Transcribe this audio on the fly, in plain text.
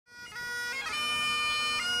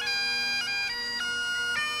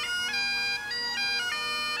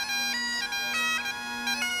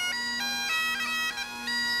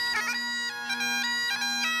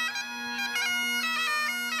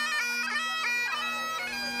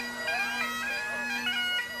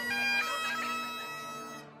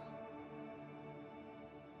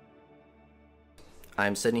I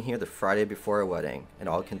am sitting here the Friday before our wedding, and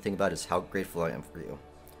all I can think about is how grateful I am for you.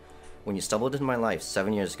 When you stumbled into my life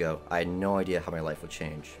 7 years ago, I had no idea how my life would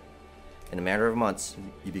change. In a matter of months,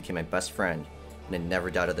 you became my best friend, and I never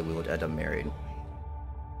doubted that we would end up married.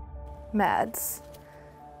 Mads.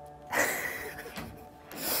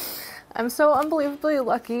 I'm so unbelievably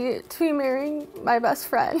lucky to be marrying my best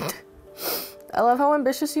friend. I love how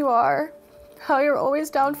ambitious you are, how you're always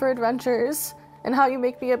down for adventures, and how you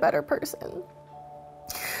make me a better person.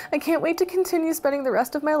 I can't wait to continue spending the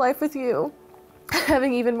rest of my life with you,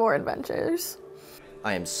 having even more adventures.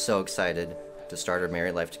 I am so excited to start our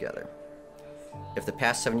married life together. If the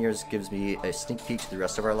past 7 years gives me a sneak peek to the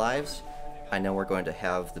rest of our lives, I know we're going to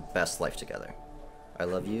have the best life together. I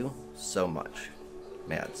love you so much.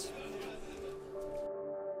 Mads.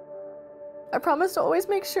 I promise to always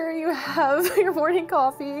make sure you have your morning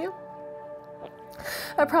coffee.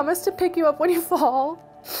 I promise to pick you up when you fall.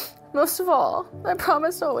 Most of all, I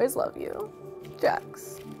promise to always love you.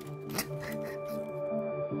 Jax.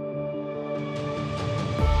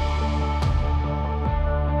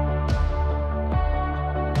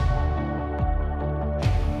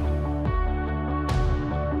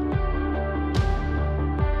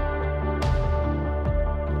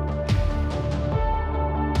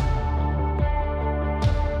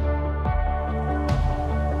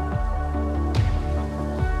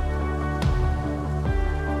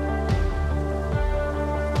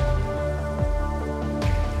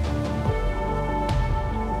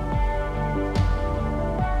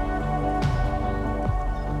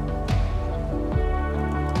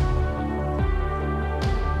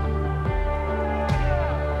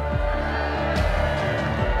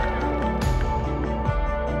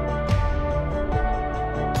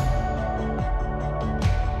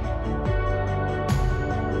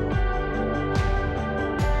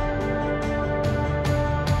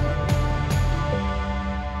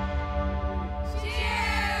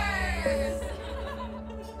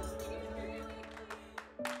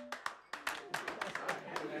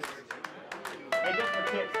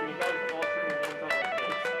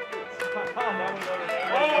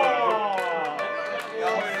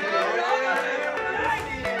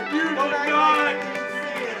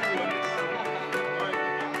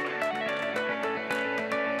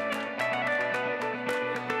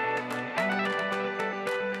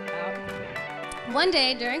 One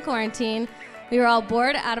day during quarantine, we were all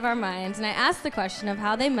bored out of our minds, and I asked the question of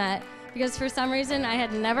how they met because for some reason I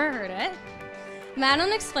had never heard it.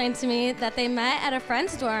 Madeline explained to me that they met at a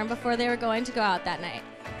friend's dorm before they were going to go out that night.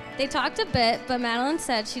 They talked a bit, but Madeline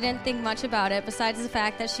said she didn't think much about it besides the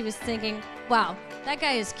fact that she was thinking, wow, that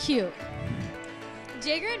guy is cute.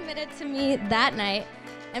 Jagger admitted to me that night,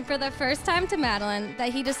 and for the first time to Madeline, that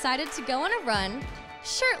he decided to go on a run,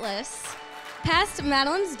 shirtless, past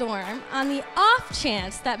Madeline's dorm on the off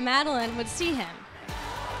chance that Madeline would see him.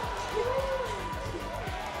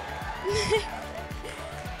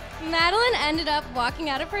 Madeline ended up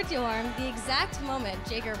walking out of her dorm the exact moment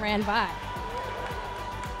Jagger ran by.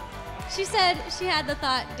 She said she had the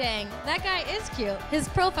thought, dang, that guy is cute. His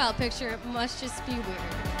profile picture must just be weird.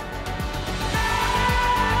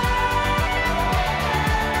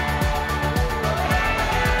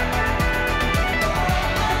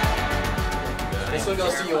 This one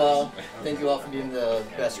goes to you all. Thank you all for being the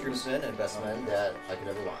best groomsmen and best men that I could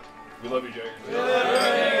ever want. We love you, Jagger.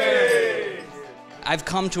 I've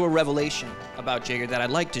come to a revelation about Jagger that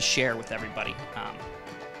I'd like to share with everybody.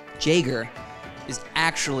 Jagger is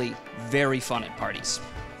actually very fun at parties.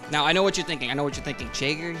 Now, I know what you're thinking.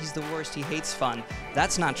 Jagger, he's the worst. He hates fun.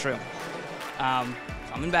 That's not true.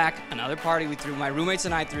 Coming back, another party my roommates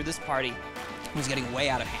and I threw this party. It was getting way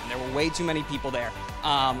out of hand. There were way too many people there,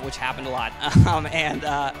 which happened a lot.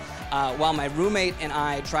 While my roommate and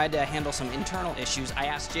I tried to handle some internal issues, I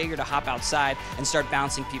asked Jagger to hop outside and start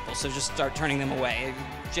bouncing people, so just start turning them away.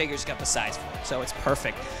 Jagger's got the size for it, so it's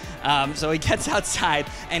perfect. So he gets outside,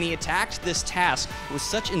 and he attacked this task with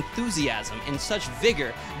such enthusiasm and such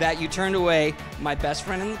vigor that you turned away my best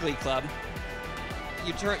friend in the Glee Club.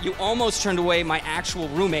 You almost turned away my actual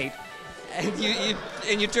roommate,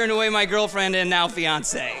 and you turned away my girlfriend and now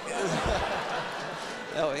fiance.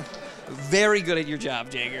 Very good at your job,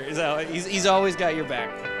 Jagger. So he's always got your back.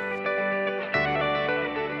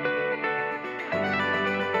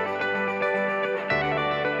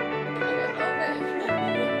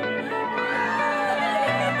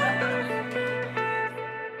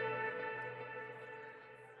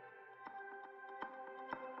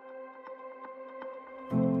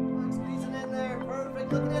 Squeezing in there,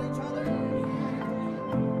 perfect. Looking at each other.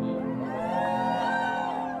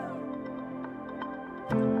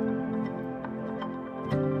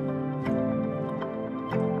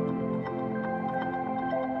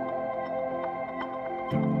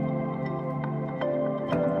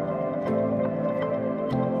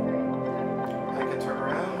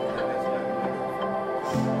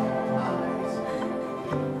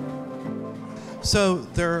 So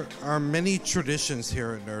there are many traditions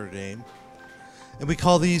here at Notre Dame, and we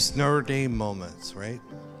call these Notre Dame moments, right?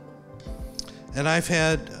 And I've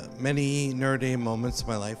had many Notre Dame moments in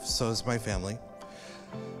my life, so has my family.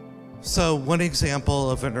 So one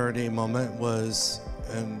example of a Notre Dame moment was,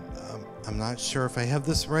 and I'm not sure if I have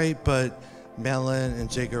this right, but Madeline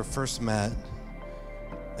and Jagger first met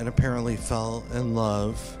and apparently fell in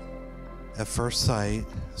love at first sight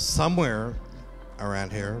somewhere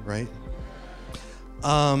around here, right?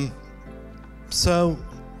 So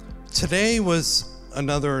today was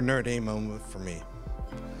another Notre Dame moment for me.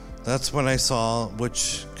 That's when I saw,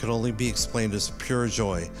 which could only be explained as pure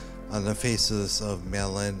joy on the faces of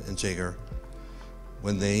Madeline and Jagger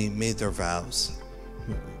when they made their vows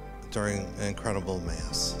during an incredible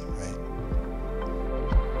mass, right?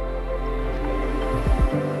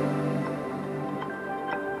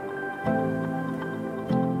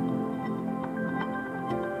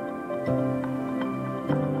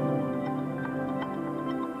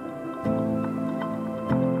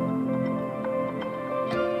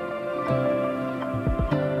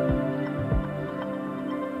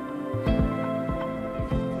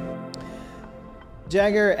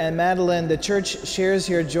 Jagger and Madeline, the church shares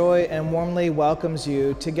your joy and warmly welcomes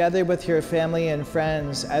you, together with your family and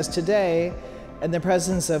friends, as today, in the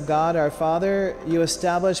presence of God our Father, you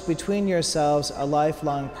establish between yourselves a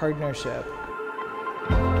lifelong partnership.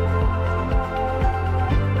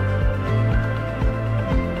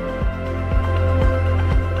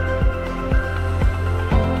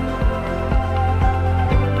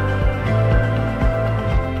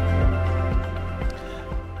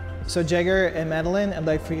 So Jagger and Madeline, I'd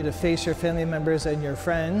like for you to face your family members and your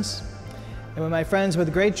friends. And with my friends,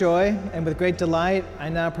 with great joy and with great delight, I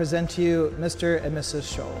now present to you Mr. and Mrs.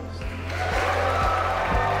 Scholes.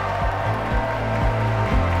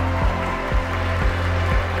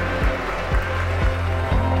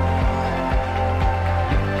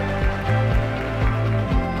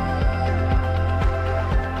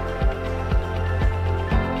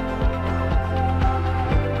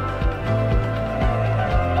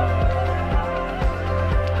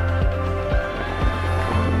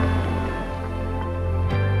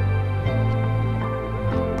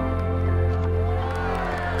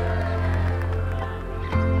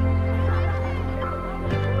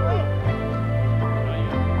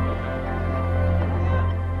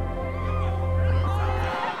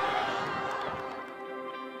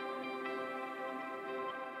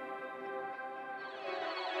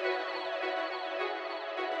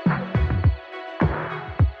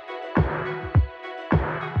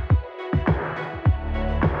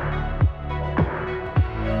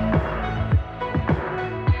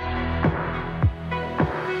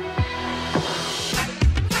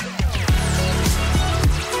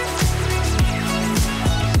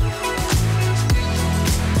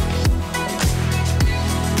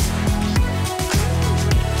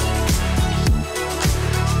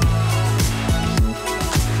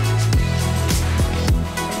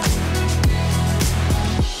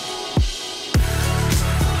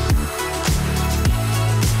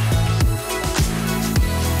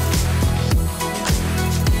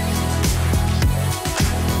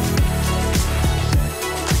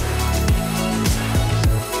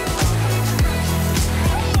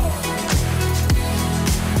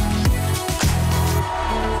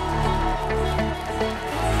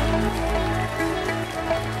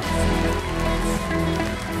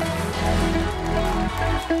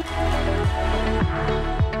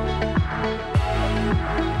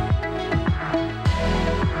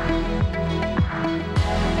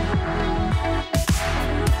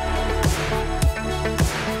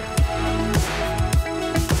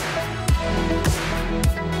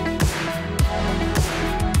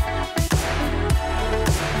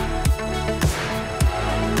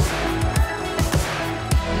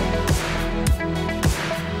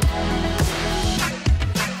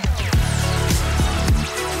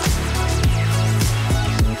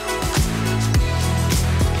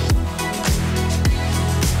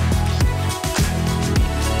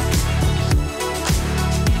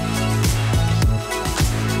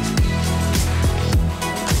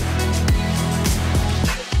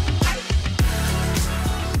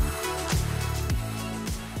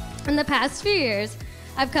 In the past few years,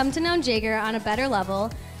 I've come to know Jagger on a better level,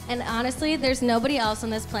 and honestly, there's nobody else on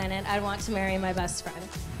this planet I'd want to marry my best friend.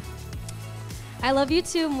 I love you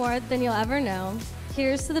two more than you'll ever know.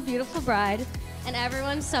 Here's to the beautiful bride, and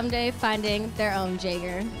everyone someday finding their own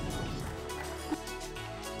Jagger.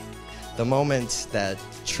 The moment that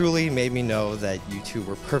truly made me know that you two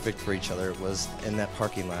were perfect for each other was in that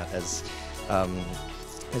parking lot as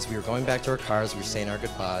we were going back to our cars, we were saying our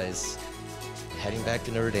goodbyes. heading back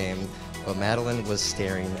to Notre Dame, but Madeline was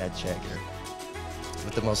staring at Jagger.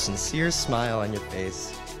 With the most sincere smile on your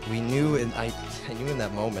face, we knew, and I knew in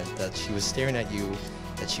that moment that she was staring at you,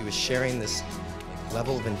 that she was sharing this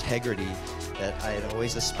level of integrity that I had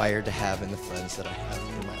always aspired to have in the friends that I have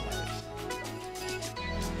in my life.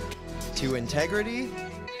 To integrity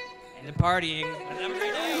And to partying. Have a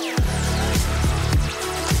great day.